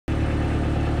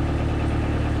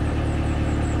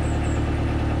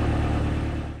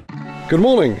Good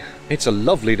morning. It's a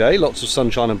lovely day, lots of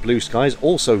sunshine and blue skies,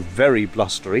 also very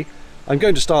blustery. I'm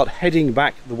going to start heading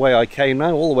back the way I came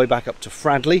now, all the way back up to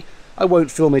Fradley. I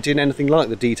won't film it in anything like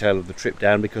the detail of the trip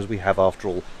down because we have, after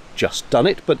all, just done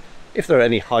it, but if there are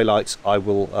any highlights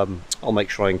I'll make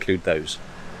sure I include those.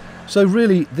 So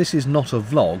really, this is not a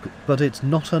vlog, but it's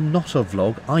not a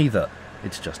vlog either.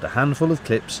 It's just a handful of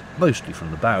clips, mostly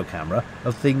from the bow camera,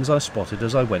 of things I spotted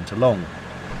as I went along.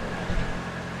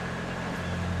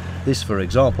 This, for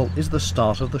example, is the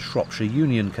start of the Shropshire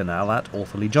Union Canal at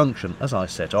Ortherley Junction as I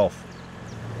set off.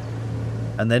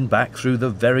 And then back through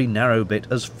the very narrow bit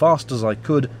as fast as I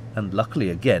could, and luckily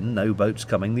again no boats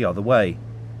coming the other way.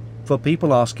 For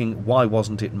people asking why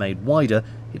wasn't it made wider,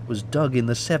 it was dug in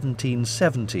the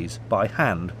 1770s by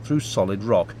hand through solid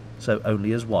rock, so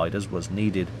only as wide as was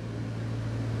needed.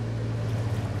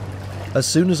 As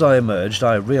soon as I emerged,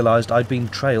 I realised I'd been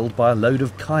trailed by a load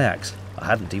of kayaks. I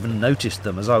hadn't even noticed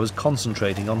them as I was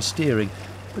concentrating on steering,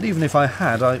 but even if I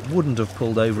had, I wouldn't have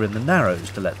pulled over in the narrows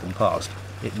to let them past.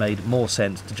 It made more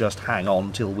sense to just hang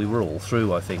on till we were all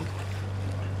through, I think.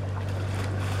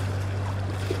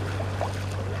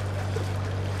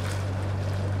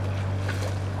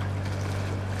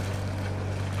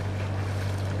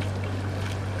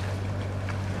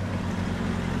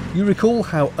 You recall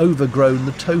how overgrown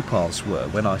the towpaths were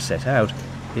when I set out.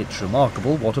 It's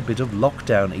remarkable what a bit of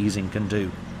lockdown easing can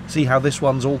do. See how this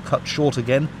one's all cut short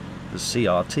again? The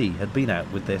CRT had been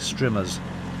out with their strimmers.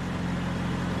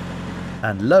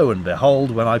 And lo and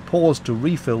behold, when I paused to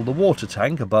refill the water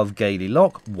tank above Gailey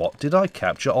Lock, what did I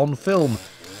capture on film?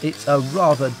 It's a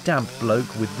rather damp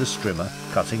bloke with the strimmer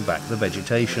cutting back the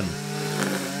vegetation.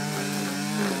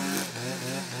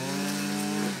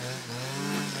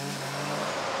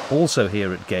 Also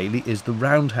here at Gailey is the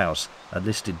Roundhouse, a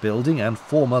listed building and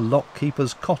former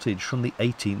lockkeeper's cottage from the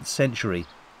 18th century.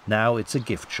 Now it's a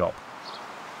gift shop.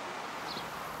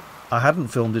 I hadn't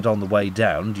filmed it on the way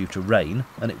down due to rain,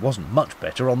 and it wasn't much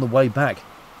better on the way back.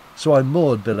 So I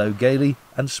moored below Gailey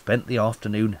and spent the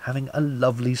afternoon having a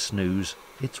lovely snooze.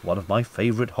 It's one of my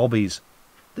favourite hobbies.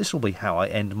 This'll be how I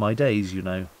end my days, you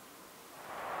know.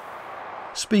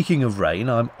 Speaking of rain,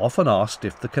 I'm often asked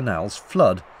if the canals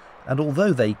flood. And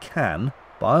although they can,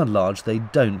 by and large they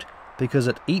don't, because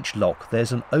at each lock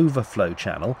there's an overflow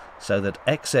channel so that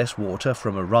excess water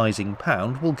from a rising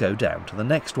pound will go down to the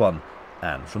next one,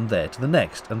 and from there to the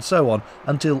next, and so on,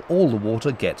 until all the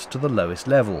water gets to the lowest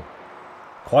level.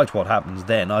 Quite what happens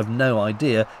then I've no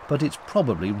idea, but it's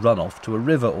probably run off to a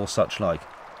river or such like,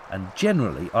 and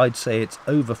generally I'd say it's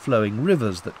overflowing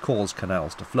rivers that cause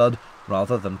canals to flood,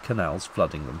 rather than canals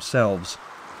flooding themselves.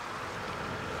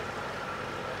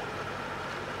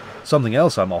 Something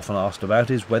else I'm often asked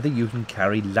about is whether you can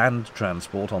carry land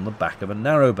transport on the back of a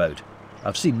narrowboat.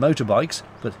 I've seen motorbikes,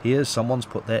 but here's someone's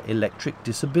put their electric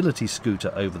disability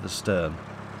scooter over the stern.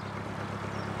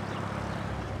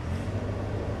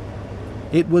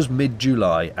 It was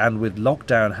mid-July, and with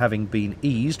lockdown having been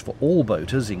eased for all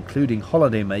boaters, including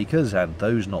holidaymakers and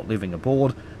those not living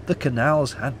aboard, the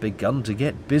canals had begun to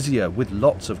get busier with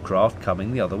lots of craft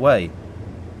coming the other way.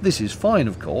 This is fine,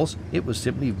 of course. It was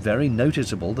simply very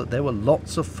noticeable that there were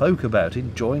lots of folk about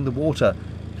enjoying the water,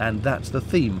 and that's the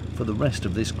theme for the rest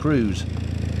of this cruise.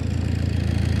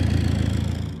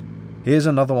 Here's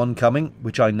another one coming,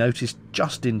 which I noticed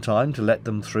just in time to let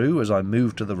them through as I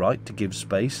moved to the right to give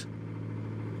space.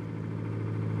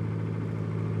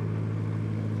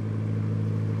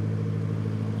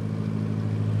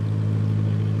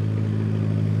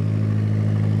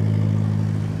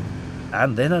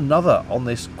 And then another on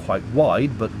this quite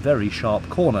wide but very sharp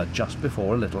corner just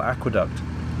before a little aqueduct.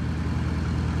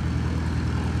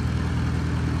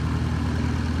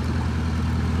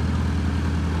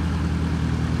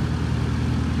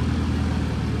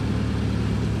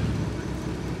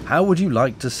 How would you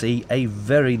like to see a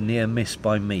very near miss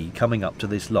by me coming up to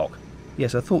this lock?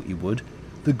 Yes, I thought you would.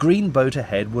 The green boat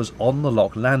ahead was on the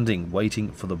lock landing,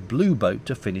 waiting for the blue boat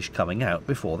to finish coming out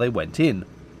before they went in.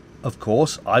 Of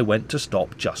course, I went to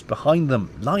stop just behind them,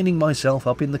 lining myself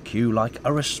up in the queue like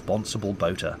a responsible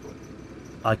boater.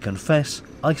 I confess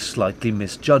I slightly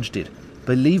misjudged it,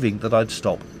 believing that I'd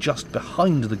stop just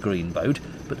behind the green boat,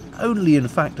 but only in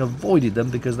fact avoided them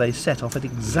because they set off at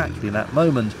exactly that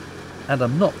moment, and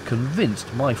I'm not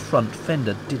convinced my front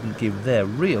fender didn't give their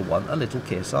rear one a little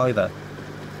kiss either.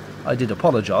 I did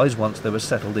apologise once they were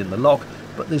settled in the lock,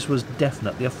 but this was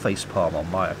definitely a facepalm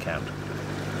on my account.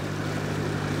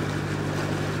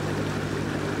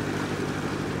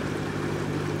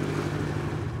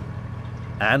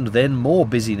 And then more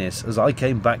busyness as I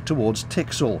came back towards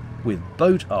Tixall, with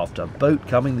boat after boat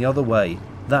coming the other way.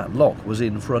 That lock was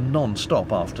in for a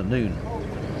non-stop afternoon.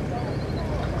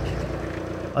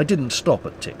 I didn't stop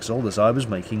at Tixall as I was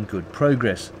making good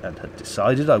progress, and had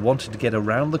decided I wanted to get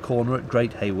around the corner at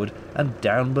Great Haywood and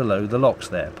down below the locks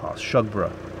there past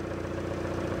Shugborough.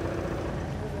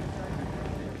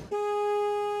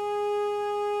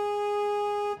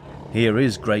 Here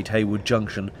is Great Haywood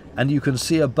Junction, and you can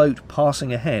see a boat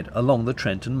passing ahead along the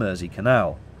Trent and Mersey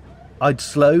Canal. I'd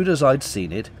slowed as I'd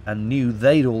seen it, and knew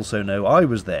they'd also know I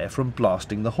was there from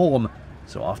blasting the horn,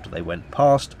 so after they went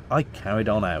past, I carried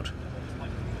on out.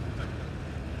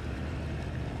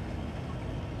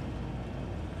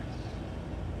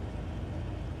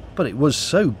 But it was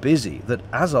so busy that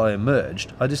as I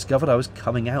emerged, I discovered I was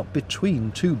coming out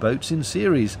between two boats in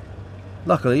series.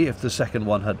 Luckily, if the second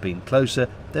one had been closer,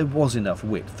 there was enough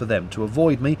width for them to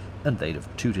avoid me, and they'd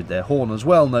have tooted their horn as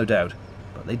well, no doubt.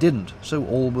 But they didn't, so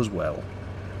all was well.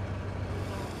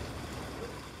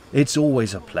 It's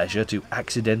always a pleasure to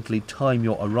accidentally time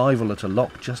your arrival at a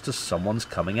lock just as someone's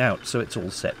coming out, so it's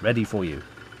all set ready for you.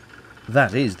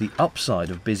 That is the upside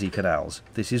of busy canals.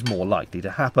 This is more likely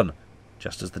to happen,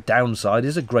 just as the downside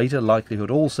is a greater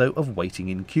likelihood also of waiting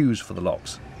in queues for the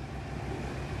locks.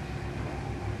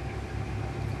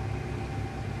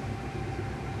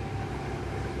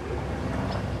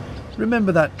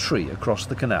 Remember that tree across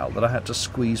the canal that I had to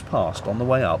squeeze past on the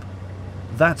way up?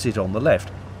 That's it on the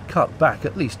left, cut back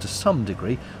at least to some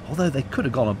degree, although they could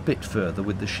have gone a bit further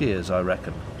with the shears, I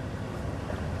reckon.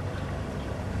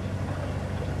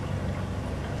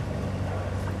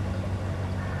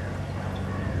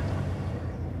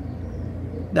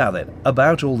 Now then,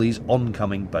 about all these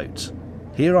oncoming boats.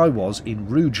 Here I was in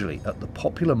Rugeley at the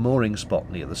popular mooring spot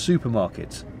near the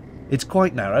supermarkets. It's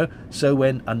quite narrow, so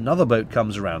when another boat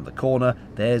comes around the corner,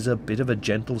 there's a bit of a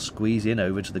gentle squeeze in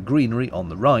over to the greenery on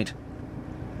the right.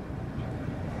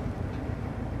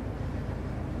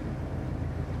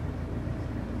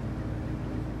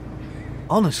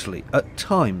 Honestly, at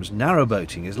times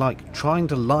narrowboating is like trying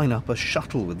to line up a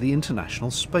shuttle with the International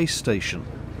Space Station.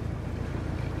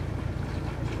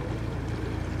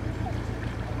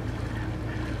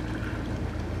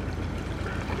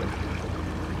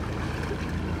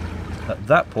 At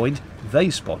that point, they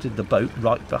spotted the boat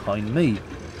right behind me.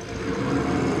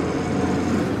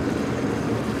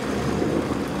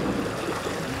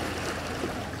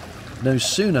 No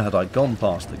sooner had I gone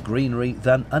past the greenery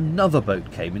than another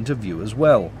boat came into view as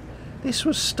well. This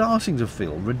was starting to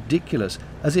feel ridiculous,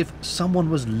 as if someone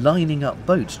was lining up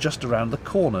boats just around the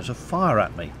corner to fire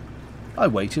at me. I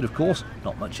waited, of course,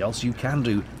 not much else you can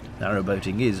do.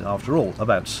 Narrowboating is, after all,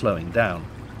 about slowing down.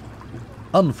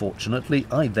 Unfortunately,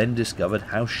 I then discovered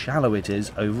how shallow it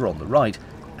is over on the right,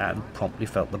 and promptly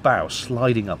felt the bow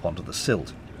sliding up onto the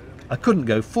silt. I couldn't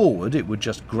go forward, it would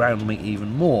just ground me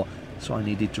even more, so I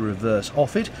needed to reverse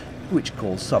off it, which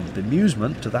caused some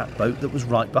bemusement to that boat that was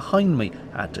right behind me.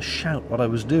 I had to shout what I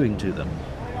was doing to them.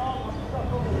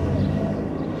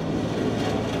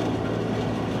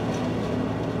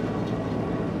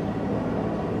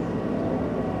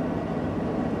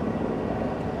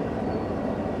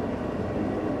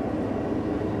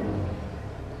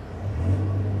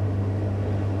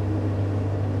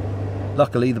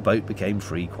 Luckily, the boat became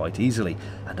free quite easily,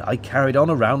 and I carried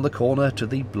on around the corner to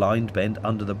the blind bend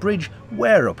under the bridge,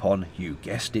 whereupon, you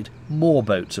guessed it, more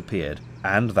boats appeared,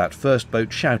 and that first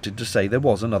boat shouted to say there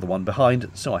was another one behind,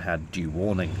 so I had due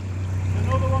warning.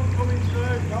 Another one coming through,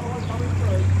 another one coming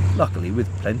through. Luckily,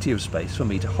 with plenty of space for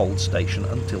me to hold station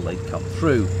until they'd come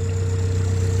through.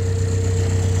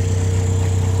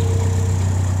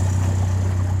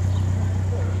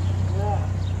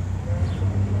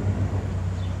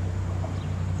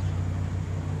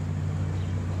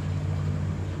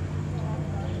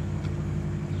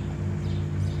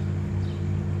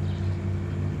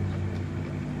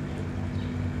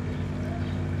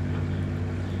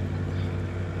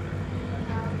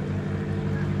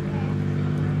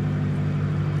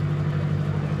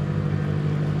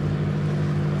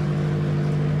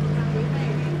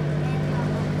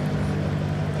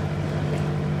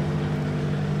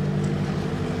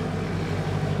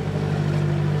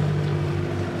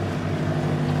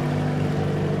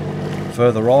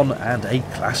 Further on, and a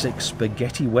classic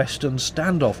spaghetti western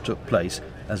standoff took place,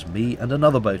 as me and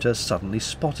another boater suddenly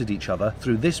spotted each other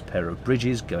through this pair of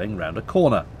bridges going round a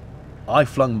corner. I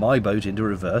flung my boat into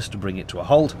reverse to bring it to a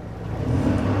halt,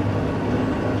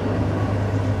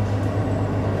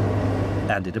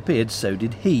 and it appeared so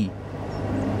did he.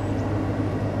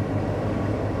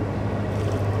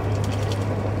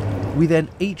 We then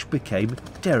each became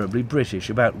terribly British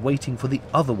about waiting for the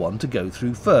other one to go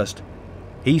through first.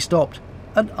 He stopped,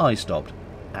 and I stopped,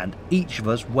 and each of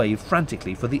us waved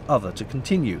frantically for the other to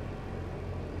continue.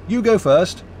 "You go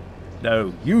first."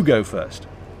 "No, you go first."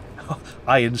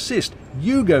 "I insist,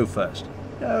 you go first."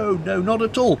 "No, no, not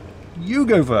at all. You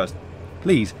go first.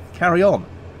 Please, carry on."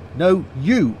 "No,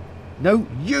 you. No,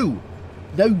 you.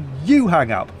 No, you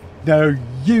hang up. No,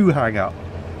 you hang up."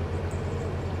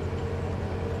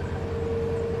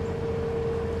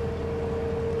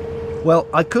 Well,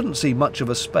 I couldn't see much of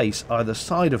a space either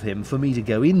side of him for me to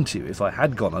go into if I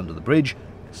had gone under the bridge,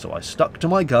 so I stuck to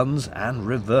my guns and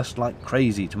reversed like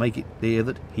crazy to make it clear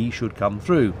that he should come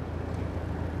through.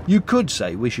 You could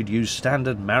say we should use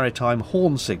standard maritime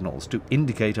horn signals to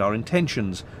indicate our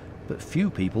intentions, but few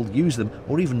people use them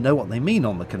or even know what they mean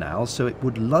on the canals, so it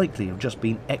would likely have just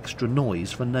been extra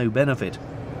noise for no benefit.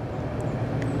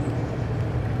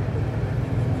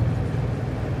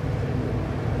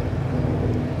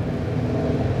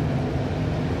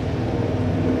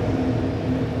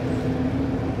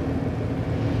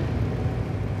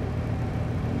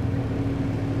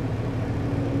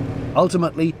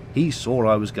 Ultimately, he saw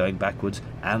I was going backwards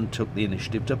and took the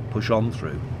initiative to push on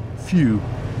through. Phew.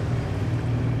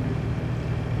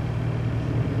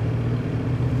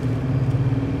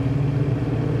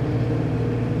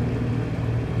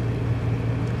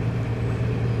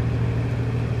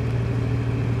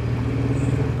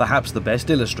 Perhaps the best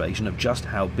illustration of just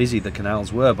how busy the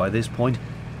canals were by this point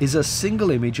is a single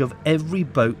image of every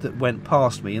boat that went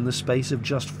past me in the space of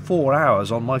just 4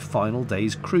 hours on my final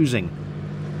day's cruising.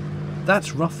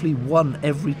 That's roughly one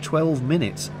every 12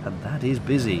 minutes, and that is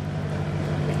busy.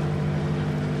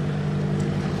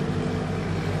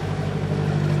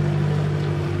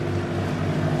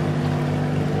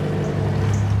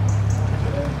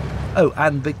 Oh,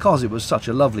 and because it was such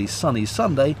a lovely sunny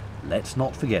Sunday, let's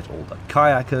not forget all the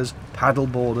kayakers,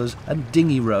 paddleboarders and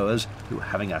dinghy rowers who are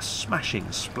having a smashing,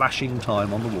 splashing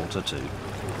time on the water too.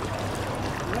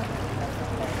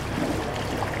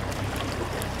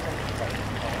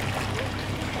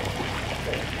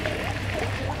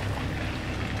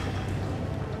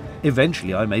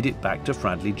 Eventually I made it back to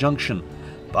Fradley Junction,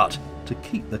 but to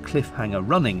keep the cliffhanger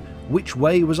running, which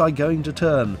way was I going to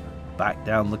turn? Back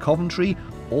down the Coventry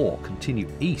or continue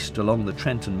east along the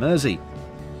Trent and Mersey?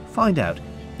 Find out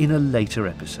in a later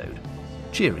episode.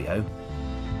 Cheerio.